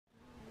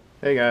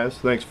Hey guys,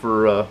 thanks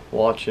for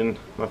watching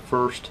my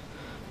first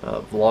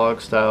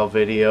vlog style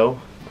video.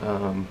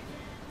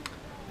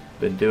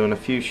 Been doing a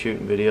few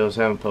shooting videos,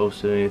 haven't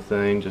posted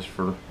anything just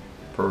for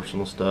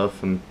personal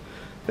stuff, and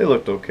they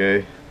looked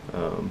okay.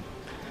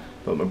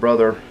 But my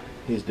brother,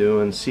 he's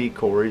doing See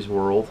Corey's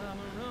World,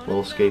 a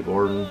little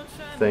skateboarding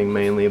thing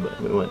mainly,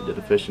 but we went and did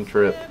a fishing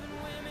trip,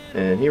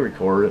 and he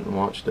recorded it and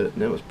watched it,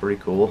 and it was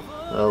pretty cool.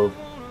 A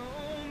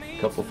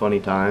couple funny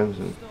times,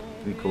 and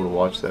it'd be cool to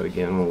watch that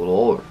again when I'm a little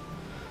older.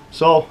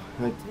 So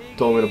he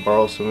told me to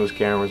borrow some of his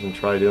cameras and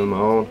try doing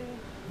my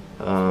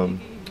own.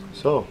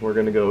 So we're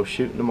gonna go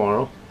shooting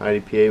tomorrow.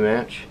 IDPA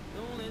match,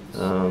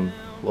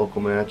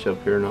 local match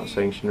up here, not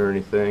sanctioned or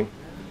anything.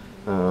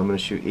 I'm gonna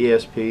shoot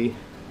ESP,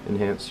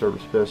 enhanced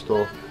service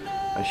pistol.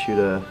 I shoot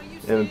a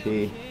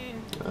M&P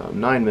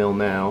 9mm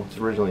now. It's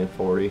originally a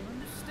 40.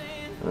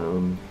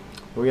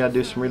 We gotta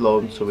do some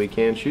reloading so we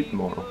can shoot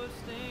tomorrow.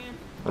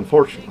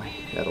 Unfortunately,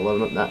 at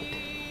 11 at night.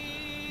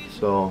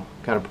 So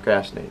kind of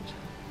procrastinated.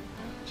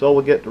 So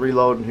we'll get to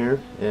reloading here,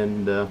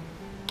 and then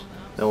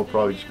we'll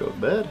probably just go to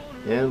bed,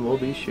 and we'll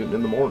be shooting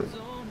in the morning.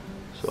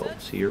 So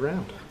see you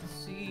around.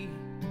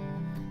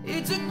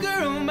 It's a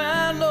girl,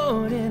 my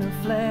lord, in a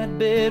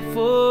flatbed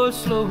for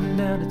slowing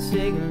down to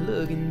take a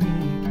look at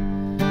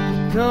me.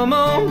 Come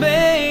on,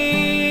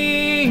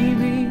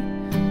 baby,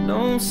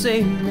 don't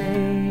say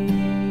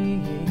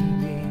maybe.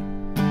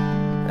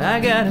 I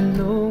gotta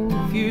know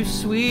if your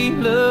sweet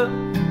love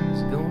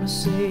is gonna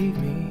save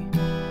me.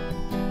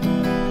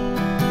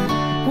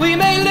 We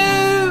may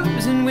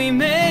lose and we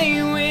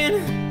may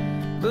win,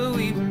 but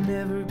we will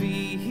never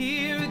be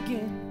here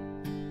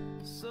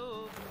again.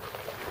 So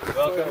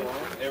welcome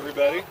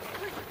everybody.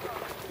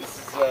 This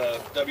is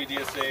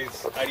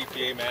WDSA's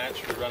IDPA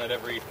match. We run it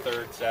every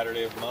third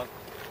Saturday of the month.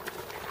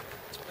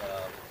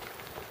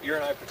 Ear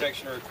and eye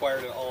protection are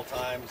required at all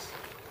times.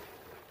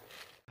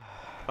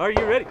 Are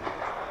you ready?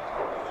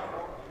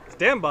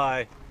 Stand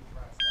by.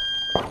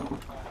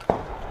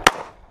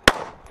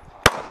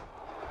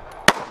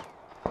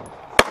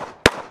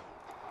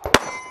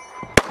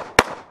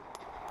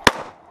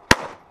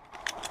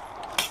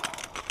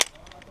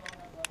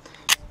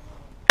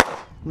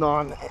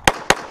 Non.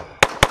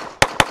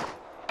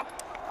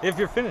 If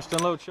you're finished,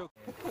 unload choke.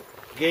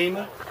 Game.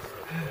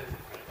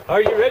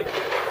 Are you ready?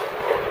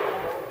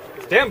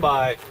 Stand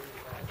by.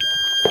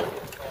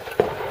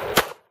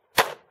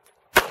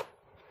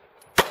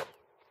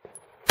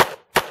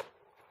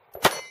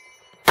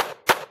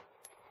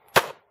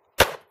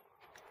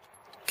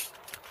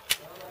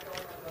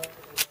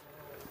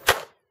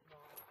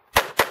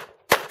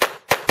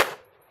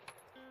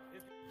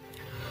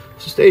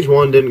 So stage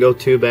one didn't go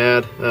too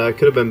bad.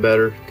 Could have been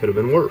better, could have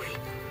been worse.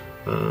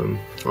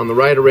 On the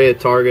right array of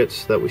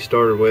targets that we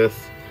started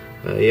with,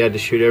 you had to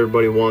shoot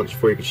everybody once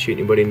before you could shoot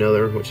anybody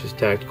another, which is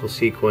tactical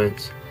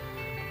sequence.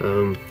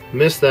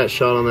 Missed that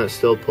shot on that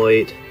still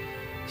plate,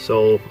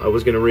 so I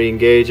was going to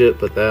re-engage it,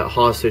 but that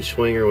hostage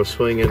swinger was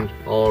swinging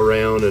all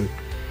around, and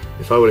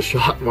if I would have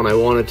shot when I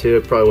wanted to,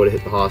 it probably would have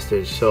hit the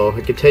hostage. So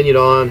I continued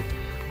on,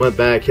 went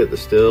back, hit the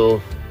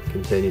still,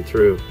 continued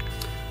through.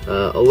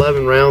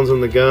 11 rounds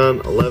in the gun,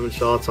 11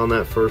 shots on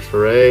that first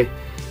array.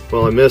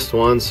 Well, I missed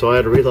one, so I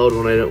had to reload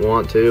when I didn't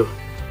want to.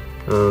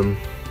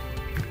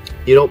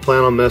 You don't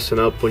plan on messing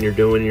up when you're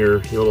doing your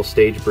little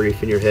stage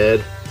brief in your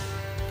head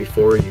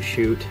before you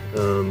shoot,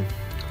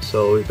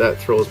 so that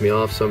throws me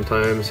off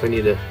sometimes. I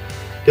need to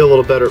get a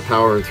little better at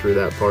powering through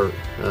that part.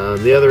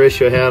 The other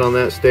issue I had on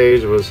that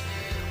stage was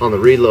on the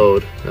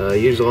reload.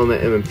 Usually on the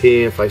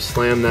M&P, if I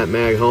slam that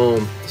mag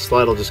home, the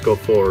slide will just go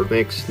forward.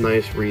 Makes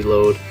nice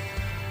reload.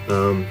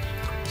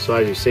 So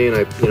as you've seen,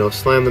 I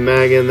slam the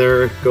mag in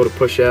there, go to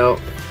push out,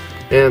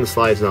 and the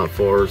slide's not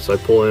forward, so I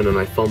pull in and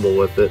I fumble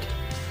with it.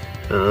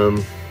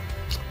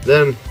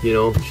 Then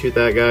shoot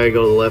that guy,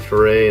 go to the left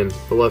array, and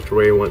the left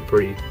array went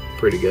pretty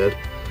good.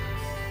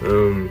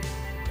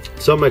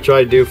 Something I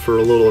try to do for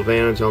a little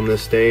advantage on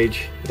this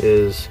stage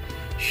is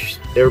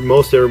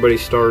most everybody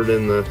started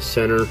in the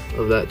center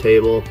of that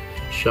table,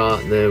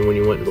 shot, and then when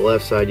you went to the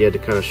left side, you had to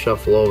kind of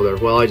shuffle over there.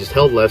 Well, I just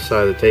held left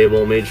side of the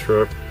table, made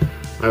sure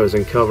I was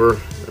in cover,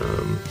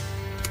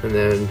 and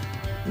then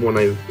when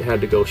I had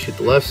to go shoot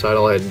the left side,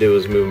 all I had to do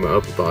was move my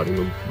upper body.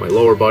 My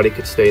lower body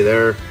could stay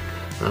there.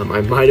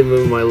 I might have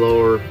moved my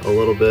lower a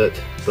little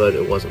bit, but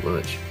it wasn't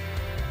much.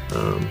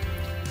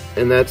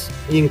 And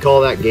you can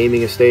call that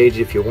gaming a stage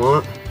if you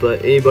want,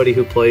 but anybody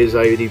who plays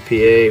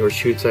IDPA or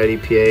shoots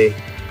IDPA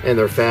and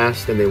they're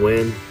fast and they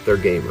win, they're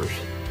gamers.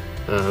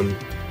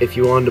 If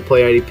you wanted to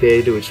play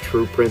IDPA to its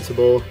true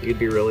principle, you'd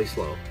be really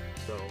slow.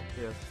 So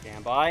yeah.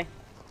 Stand by.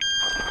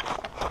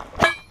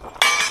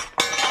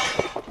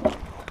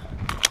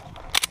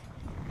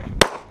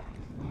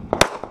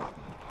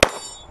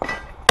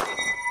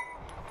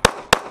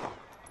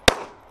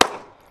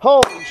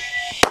 Holy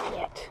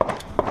shit!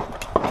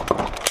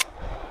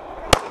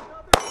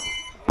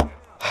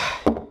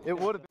 It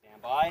would have been.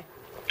 Stand by.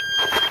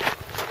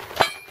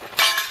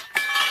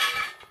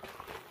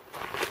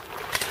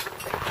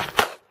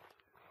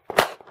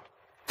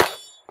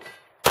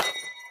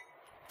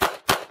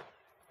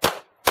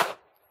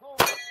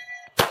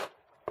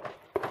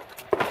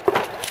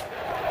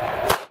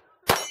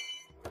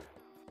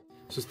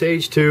 So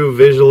stage 2,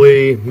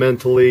 visually,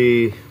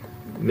 mentally,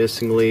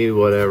 missingly,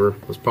 whatever,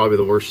 was probably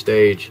the worst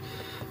stage.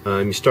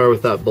 You start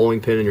with that bowling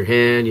pin in your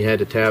hand. You had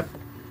to tap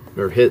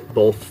or hit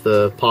both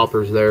the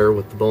poppers there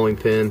with the bowling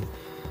pin,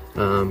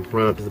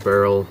 run up to the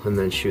barrel, and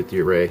then shoot the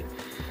array.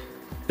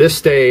 This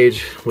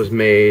stage was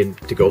made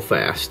to go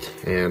fast,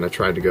 and I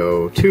tried to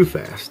go too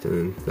fast,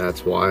 and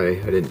that's why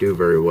I didn't do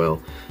very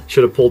well.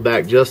 Should have pulled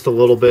back just a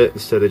little bit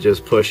instead of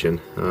just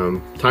pushing.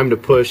 Time to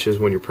push is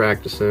when you're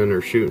practicing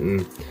or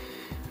shooting,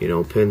 you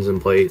know, pins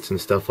and plates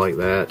and stuff like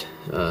that.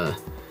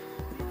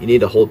 You need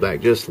to hold back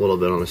just a little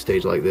bit on a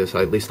stage like this,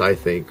 at least I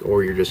think,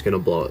 or you're just gonna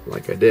blow it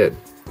like I did.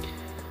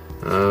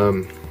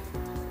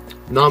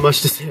 Not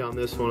much to say on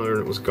this one other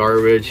than it was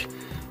garbage.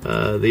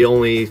 The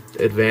only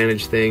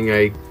advantage thing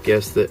I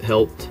guess that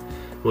helped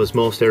was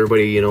most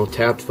everybody, you know,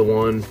 tapped the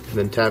one,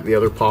 then tapped the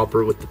other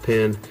popper with the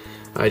pin.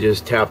 I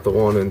just tapped the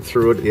one and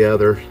threw it at the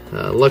other.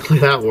 Luckily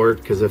that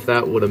worked, because if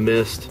that would have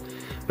missed,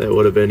 that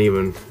would have been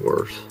even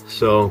worse.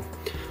 So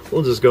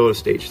we'll just go to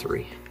stage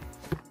 3.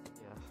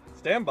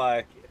 Stand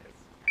by.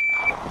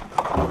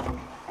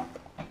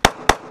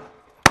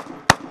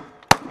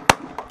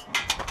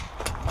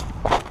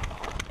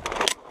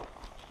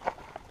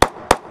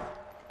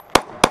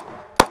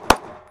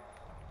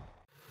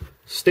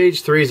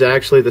 Stage 3 is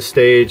actually the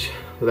stage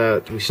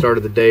that we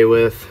started the day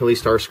with, at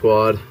least our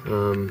squad,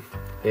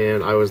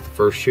 and I was the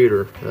first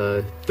shooter.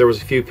 There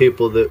was a few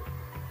people that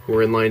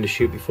were in line to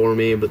shoot before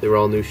me, but they were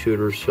all new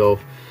shooters, so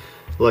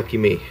lucky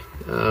me.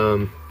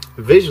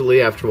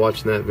 Visually, after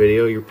watching that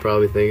video, you're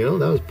probably thinking, oh,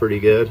 that was pretty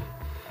good.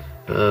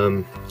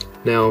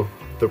 Now,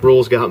 the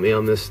rules got me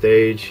on this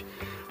stage.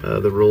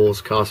 The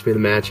rules cost me the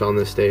match on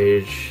this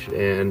stage,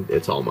 and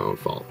it's all my own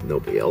fault,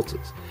 nobody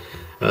else's.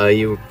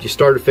 You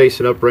started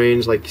facing up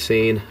range like you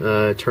seen,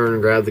 turn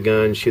and grab the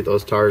gun, shoot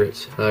those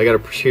targets. I got a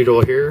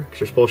procedural here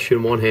because you're supposed to shoot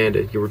them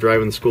one-handed. You were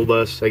driving the school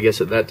bus. I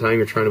guess at that time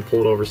you're trying to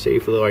pull it over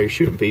safely while you're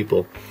shooting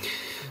people.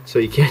 So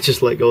you can't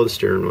just let go of the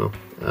steering wheel.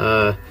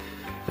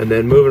 And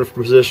then moving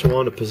from position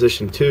 1 to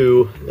position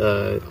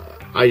 2,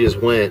 I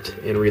just went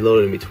and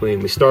reloaded in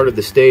between. We started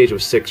the stage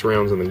with 6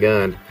 rounds on the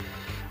gun,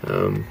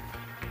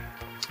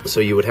 so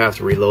you would have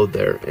to reload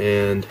there.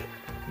 And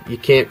you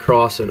can't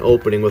cross an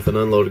opening with an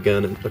unloaded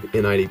gun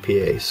in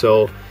IDPA.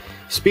 So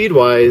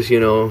speed-wise, you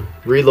know,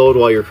 reload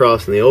while you're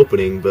crossing the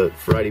opening, but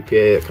for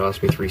IDPA it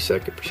cost me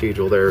 3-second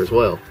procedural there as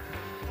well.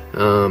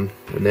 And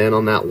then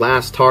on that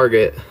last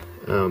target,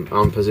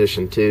 on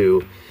position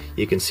 2,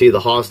 you can see the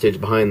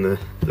hostage behind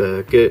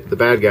the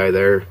bad guy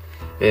there,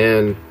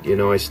 and you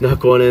know, I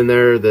snuck one in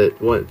there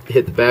that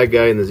hit the bad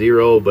guy in the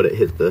 0, but it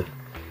hit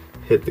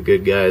the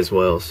good guy as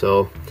well.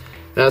 So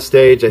that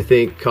stage, I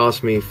think,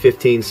 cost me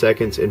 15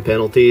 seconds in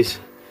penalties.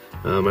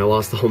 I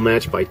lost the whole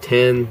match by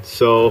 10,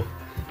 so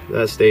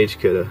that stage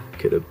could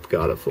have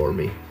got it for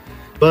me.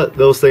 But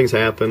those things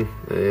happen,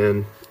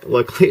 and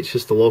luckily it's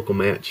just a local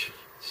match.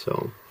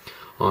 So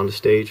on to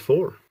stage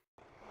 4.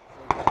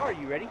 Are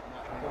you ready?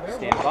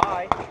 Stand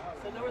by.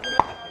 So there was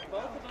enough,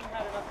 both of them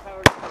had enough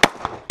power to...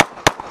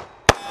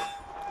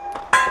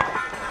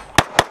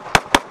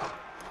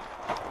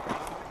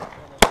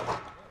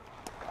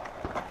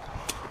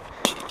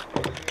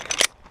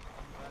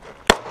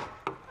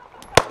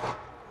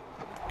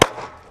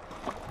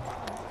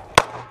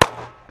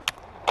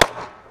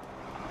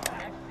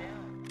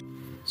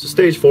 So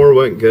stage 4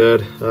 went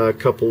good. A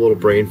couple little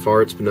brain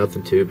farts, but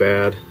nothing too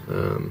bad.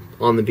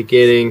 On the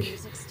beginning,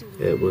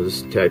 it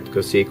was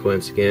tactical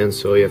sequence again,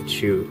 so you have to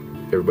shoot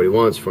everybody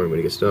once before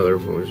anybody gets another.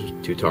 Well, there's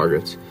 2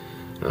 targets.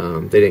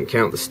 They didn't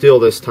count the steal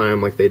this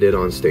time like they did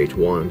on stage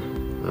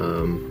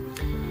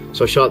 1.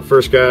 So I shot the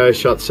first guy,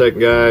 shot the second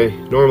guy.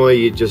 Normally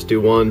you just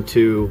do 1,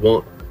 2,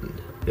 1,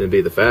 and it'd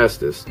be the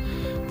fastest.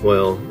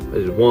 Well, I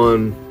did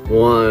 1.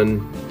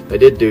 I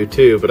did do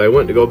 2, but I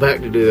went to go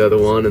back to do the other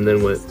one, and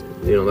then went,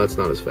 you know, that's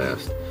not as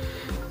fast.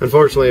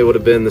 Unfortunately, it would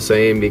have been the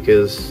same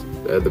because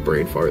I had the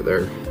brain fart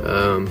there.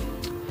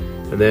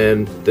 And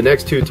then the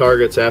next 2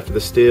 targets after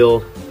the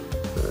steal,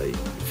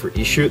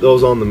 you shoot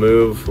those on the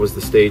move, was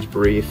the stage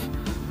brief.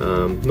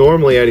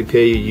 Normally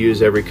IDPA you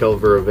use every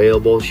cover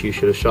available, so you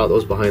should have shot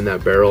those behind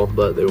that barrel,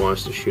 but they want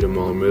us to shoot them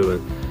while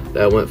moving.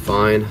 That went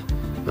fine.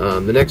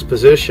 The next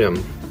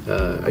position,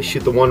 I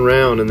shoot the 1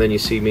 round, and then you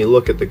see me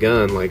look at the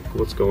gun like,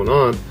 what's going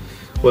on?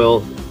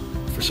 Well,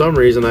 for some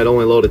reason I'd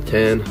only loaded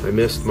 10. I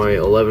missed my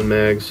 11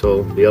 mag,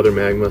 so the other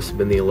mag must have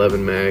been the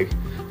 11 mag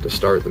to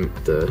start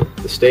the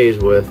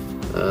stage with.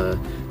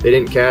 They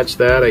didn't catch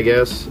that, I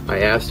guess. I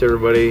asked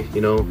everybody,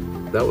 you know,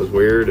 that was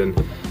weird, and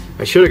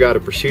I should have got a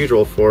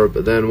procedural for it,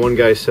 but then one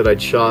guy said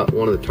I'd shot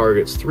one of the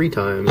targets 3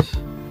 times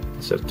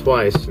instead of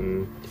twice,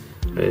 and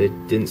I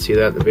didn't see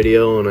that in the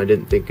video, and I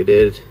didn't think it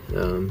did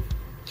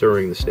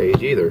during the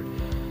stage either.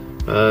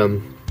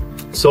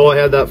 So I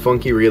had that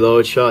funky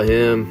reload, shot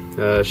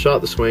him,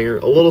 shot the swinger.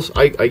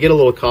 I get a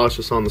little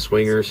cautious on the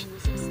swingers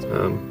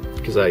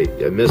because I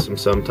miss them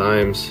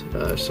sometimes.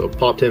 So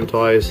popped him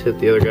twice, hit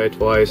the other guy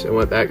twice, and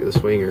went back to the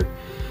swinger.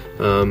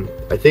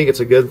 I think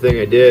it's a good thing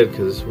I did,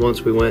 because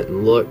once we went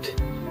and looked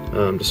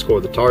to score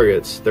the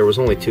targets, there was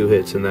only 2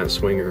 hits in that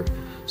swinger.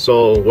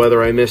 So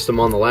whether I missed him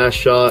on the last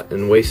shot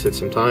and wasted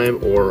some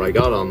time, or I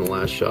got on the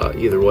last shot,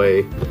 either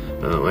way,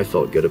 I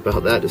felt good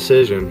about that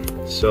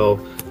decision. So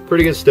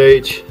pretty good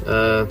stage.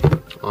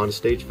 On to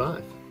stage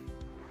 5.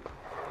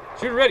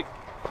 Shooter ready.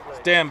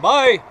 Stand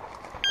by.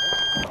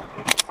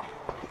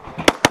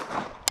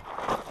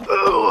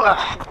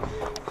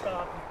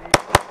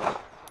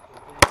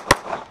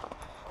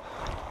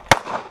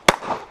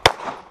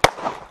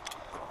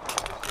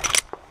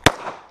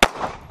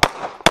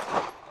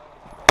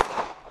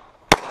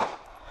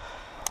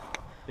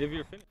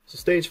 So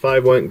stage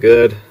 5 went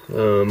good.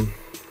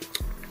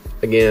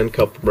 Again,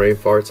 couple brain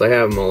farts. I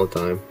have them all the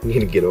time. I need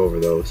to get over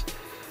those.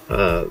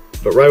 But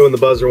right when the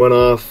buzzer went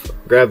off,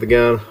 grabbed the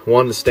gun,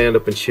 wanted to stand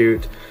up and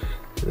shoot.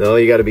 No,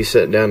 you got to be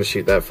sitting down to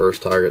shoot that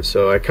first target.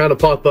 So I kind of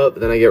pop up,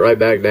 then I get right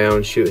back down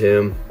and shoot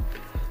him.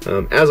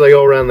 As I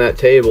go around that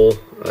table,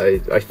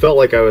 I felt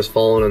like I was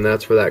falling, and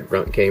that's where that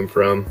grunt came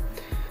from.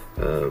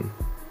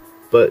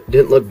 But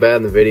didn't look bad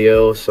in the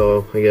video,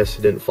 so I guess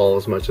it didn't fall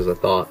as much as I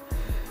thought.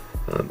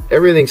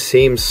 Everything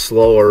seems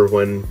slower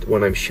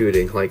when I'm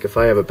shooting. Like if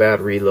I have a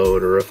bad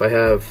reload or if I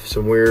have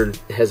some weird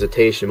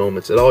hesitation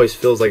moments, it always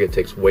feels like it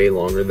takes way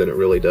longer than it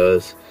really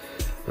does.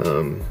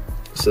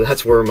 So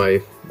that's where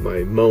my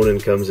moaning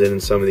comes in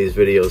some of these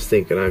videos,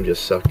 thinking I'm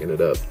just sucking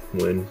it up,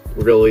 when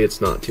really it's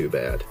not too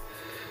bad.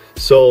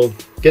 So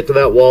get to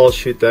that wall,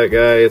 shoot that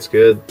guy, it's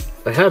good.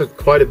 I had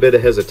quite a bit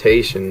of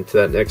hesitation to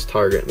that next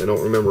target, and I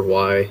don't remember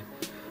why.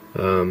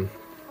 And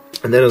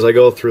then as I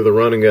go through the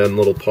run and gun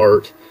little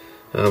part,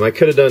 I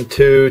could have done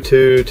 2,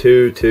 2,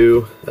 2,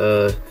 2,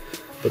 but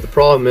the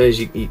problem is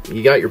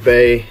you got your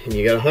bay, and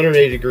you got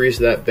 180 degrees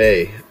of that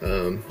bay.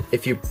 And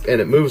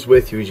it moves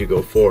with you as you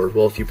go forward.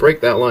 Well, if you break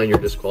that line, you're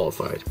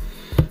disqualified.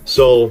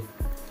 So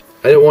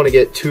I didn't want to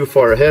get too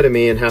far ahead of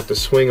me and have to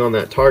swing on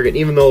that target.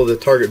 Even though the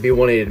target be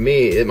 180 to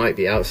me, it might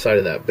be outside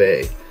of that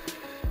bay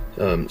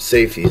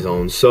safety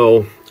zone.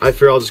 So I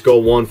figured I'll just go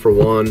 1 for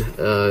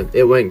 1.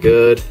 It went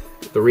good.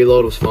 The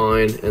reload was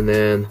fine, and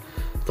then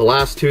the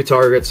last 2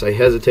 targets, I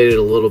hesitated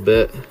a little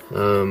bit.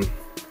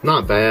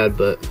 Not bad,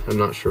 but I'm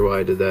not sure why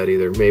I did that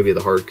either. Maybe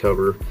the hard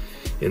cover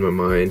in my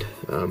mind.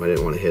 I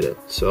didn't want to hit it.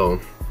 So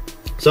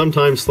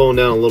sometimes slowing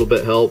down a little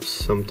bit helps.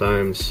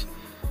 Sometimes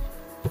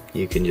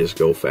you can just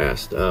go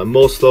fast.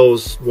 Most of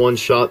those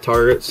one-shot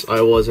targets,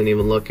 I wasn't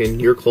even looking.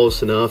 You're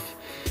close enough.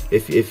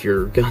 If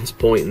your gun's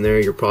pointing there,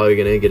 you're probably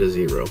going to get a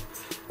 0.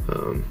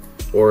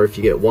 Or if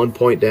you get 1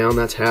 point down,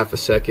 that's half a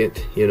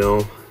second, you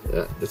know.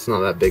 It's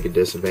not that big a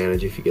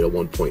disadvantage if you get a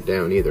 1 point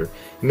down either.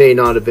 It may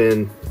not have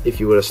been if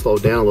you would have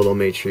slowed down a little,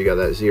 made sure you got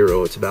that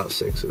 0. It's about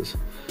 6s.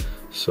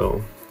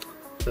 So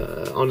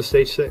on to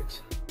stage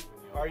 6.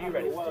 Are you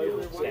ready?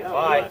 Stand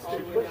by.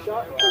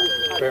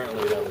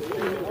 Apparently that was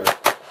pretty good.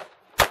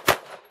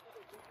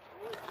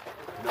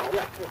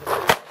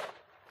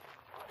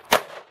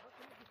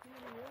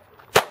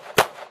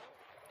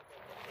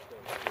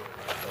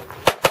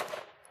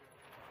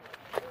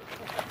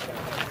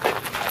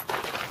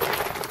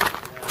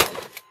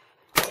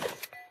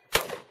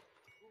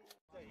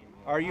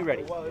 Are you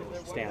ready?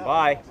 Stand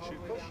by.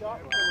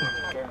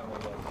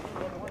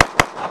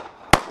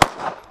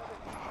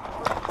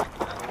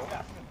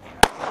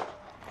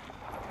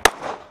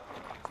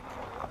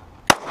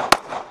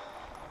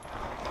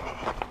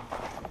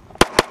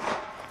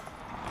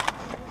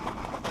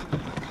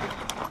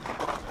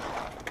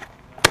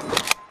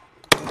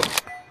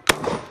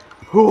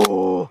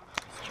 Ooh,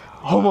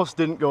 almost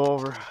didn't go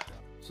over.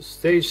 So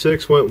stage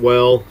 6 went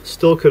well.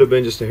 Still could have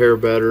been just a hair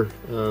better.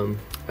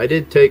 I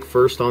did take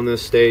first on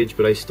this stage,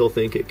 but I still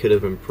think it could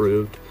have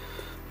improved.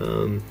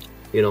 You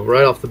know,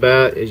 right off the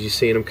bat, as you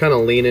see, I'm kind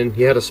of leaning.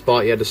 You had a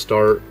spot you had to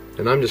start,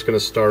 and I'm just going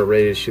to start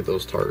ready to shoot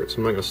those targets.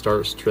 I'm not going to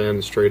start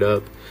standing straight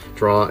up,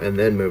 draw, and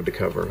then move to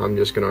cover. I'm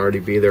just going to already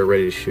be there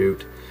ready to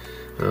shoot.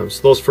 So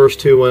those first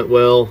 2 went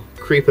well.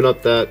 Creeping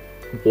up that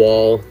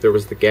wall, there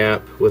was the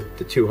gap with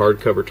the 2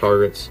 hardcover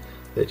targets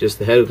that just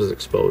the head was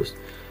exposed.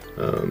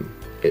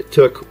 It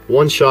took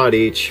 1 shot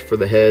each for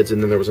the heads,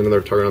 and then there was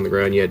another target on the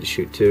ground you had to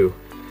shoot 2.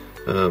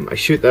 I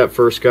shoot that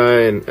first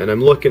guy, and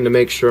I'm looking to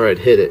make sure I'd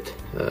hit it.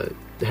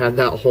 Had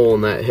that hole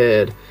in that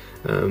head,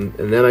 and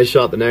then I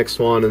shot the next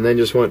one, and then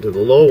just went to the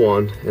low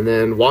one. And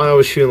then while I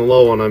was shooting the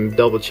low one, I'm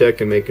double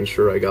checking, making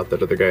sure I got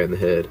that other guy in the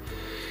head.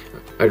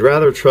 I'd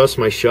rather trust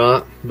my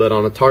shot, but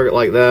on a target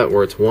like that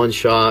where it's 1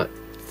 shot,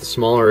 it's a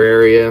smaller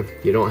area,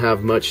 you don't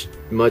have much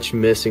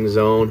missing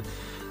zone,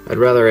 I'd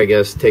rather, I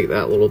guess, take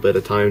that little bit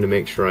of time to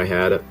make sure I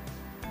had it.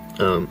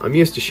 I'm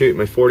used to shooting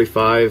my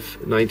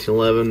 45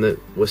 1911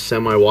 that was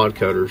semi-wad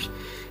cutters,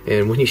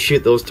 and when you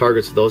shoot those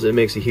targets with those, it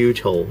makes a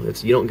huge hole.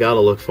 You don't gotta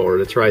look for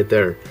it, it's right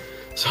there.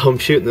 So I'm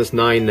shooting this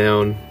 9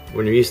 now, and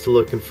when you're used to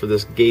looking for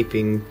this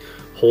gaping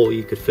hole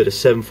you could fit a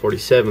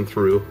 747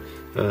 through,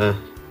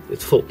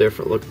 it's a little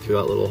different looking through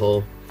that little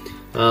hole.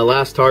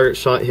 Last target,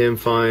 shot him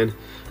fine.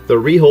 The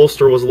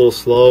reholster was a little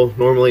slow.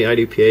 Normally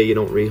IDPA you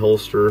don't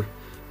reholster.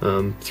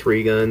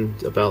 3-gun,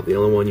 about the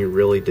only one you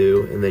really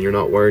do, and then you're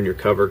not wearing your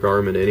cover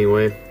garment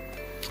anyway.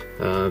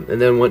 And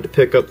then went to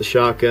pick up the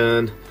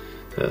shotgun.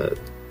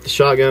 The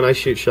shotgun, I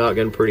shoot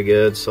shotgun pretty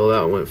good, so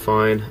that went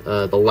fine.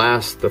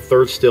 The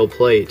third steel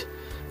plate,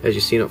 as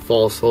you seen it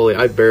fall slowly,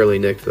 I barely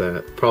nicked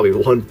that. Probably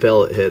one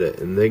pellet hit it,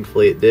 and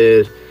thankfully it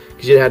did,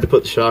 because you had to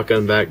put the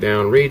shotgun back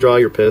down, redraw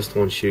your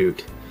pistol, and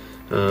shoot.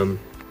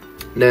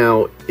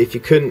 Now, if you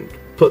couldn't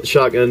put the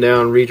shotgun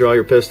down, redraw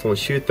your pistol, and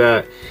shoot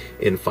that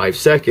in 5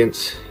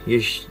 seconds,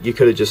 you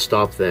could have just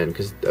stopped then,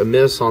 because a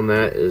miss on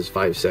that is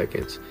 5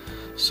 seconds.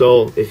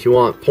 So if you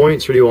want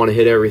points, or do you want to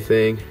hit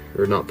everything,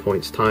 or not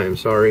points, time,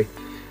 sorry,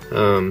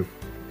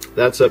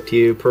 that's up to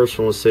you,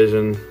 personal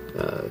decision.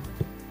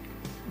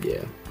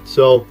 Yeah,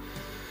 so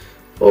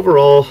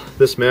overall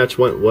this match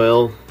went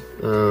well.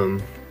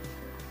 The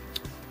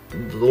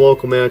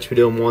local match, we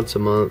do them once a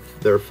month.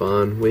 They're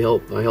fun.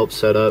 I help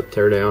set up,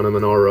 tear down. I'm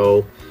an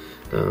RO.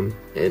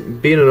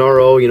 And being an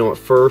RO, you know, at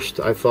first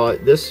I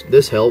thought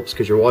this helps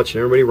because you're watching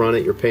everybody run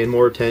it, you're paying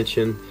more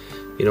attention,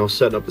 you know,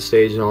 setting up the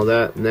stage and all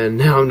that. And then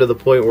now I'm to the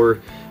point where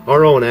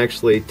ROing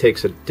actually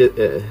takes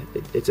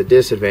it's a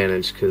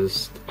disadvantage,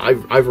 because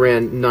I've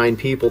ran 9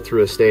 people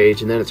through a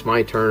stage, and then it's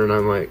my turn, and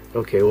I'm like,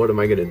 okay, what am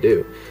I gonna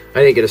do? I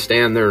didn't get to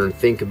stand there and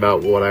think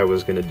about what I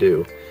was gonna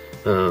do.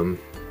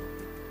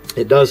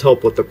 It does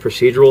help with the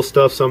procedural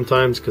stuff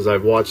sometimes, because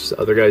I've watched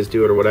other guys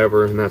do it or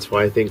whatever, and that's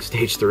why I think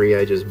stage 3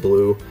 I just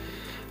blew.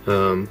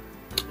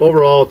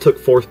 Overall, took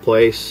 4th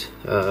place,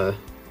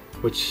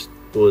 which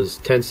was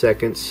 10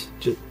 seconds,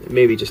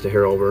 maybe just a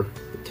hair over,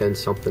 10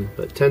 something,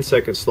 but 10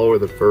 seconds slower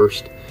than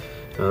first.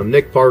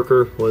 Nick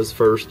Parker was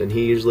first, and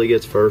he usually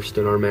gets first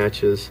in our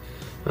matches.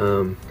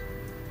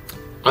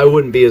 I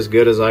wouldn't be as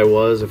good as I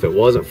was if it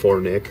wasn't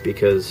for Nick,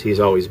 because he's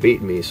always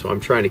beaten me, so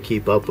I'm trying to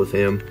keep up with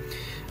him.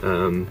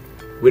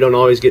 We don't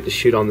always get to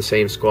shoot on the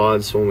same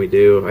squad, so when we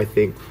do, I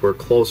think we're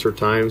closer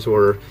times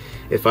where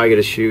if I get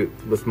to shoot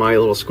with my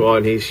little squad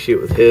and he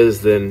shoot with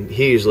his, then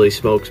he usually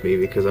smokes me,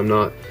 because I'm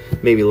not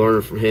maybe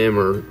learning from him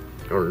or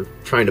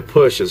trying to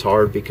push as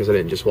hard, because I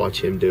didn't just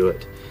watch him do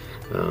it.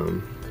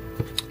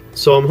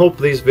 So I'm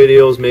hoping these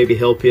videos maybe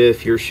help you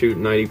if you're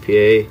shooting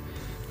IDPA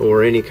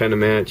or any kind of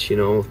match. You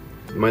know,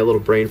 my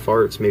little brain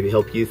farts maybe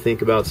help you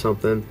think about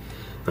something.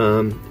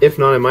 If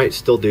not, I might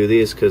still do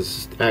these,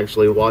 because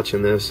actually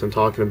watching this and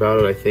talking about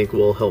it I think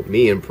will help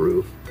me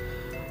improve.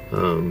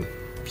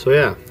 So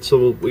yeah,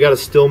 so we got a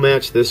still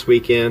match this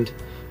weekend.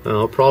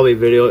 I'll probably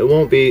video,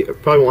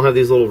 it probably won't have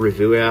these little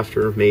review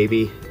after,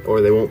 maybe,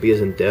 or they won't be as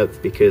in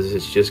depth, because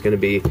it's just going to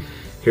be,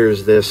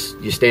 here's this,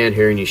 you stand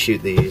here and you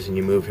shoot these, and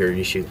you move here and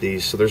you shoot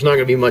these. So there's not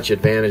going to be much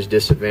advantage,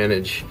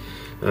 disadvantage,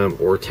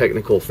 or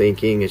technical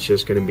thinking. It's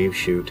just going to be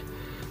shoot.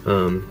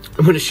 I'm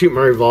going to shoot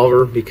my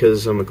revolver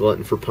because I'm a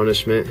glutton for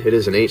punishment. It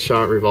is an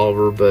 8-shot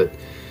revolver, but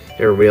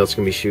everybody else is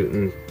going to be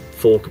shooting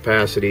full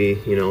capacity,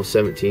 you know,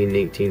 17,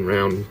 18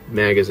 round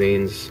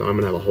magazines. So I'm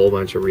going to have a whole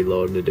bunch of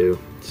reloading to do.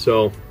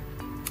 So,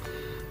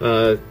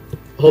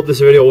 hope this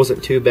video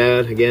wasn't too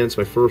bad. Again, it's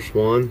my first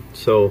one,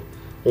 so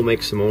we'll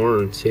make some more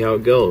and see how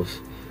it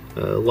goes.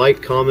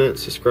 Like, comment,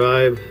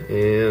 subscribe,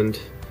 and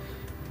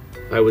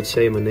I would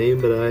say my name,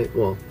 but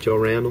well, Joe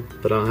Randall,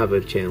 but I don't have a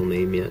channel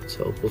name yet,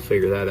 so we'll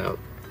figure that out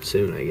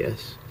soon, I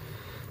guess.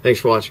 Thanks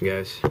for watching,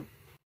 guys.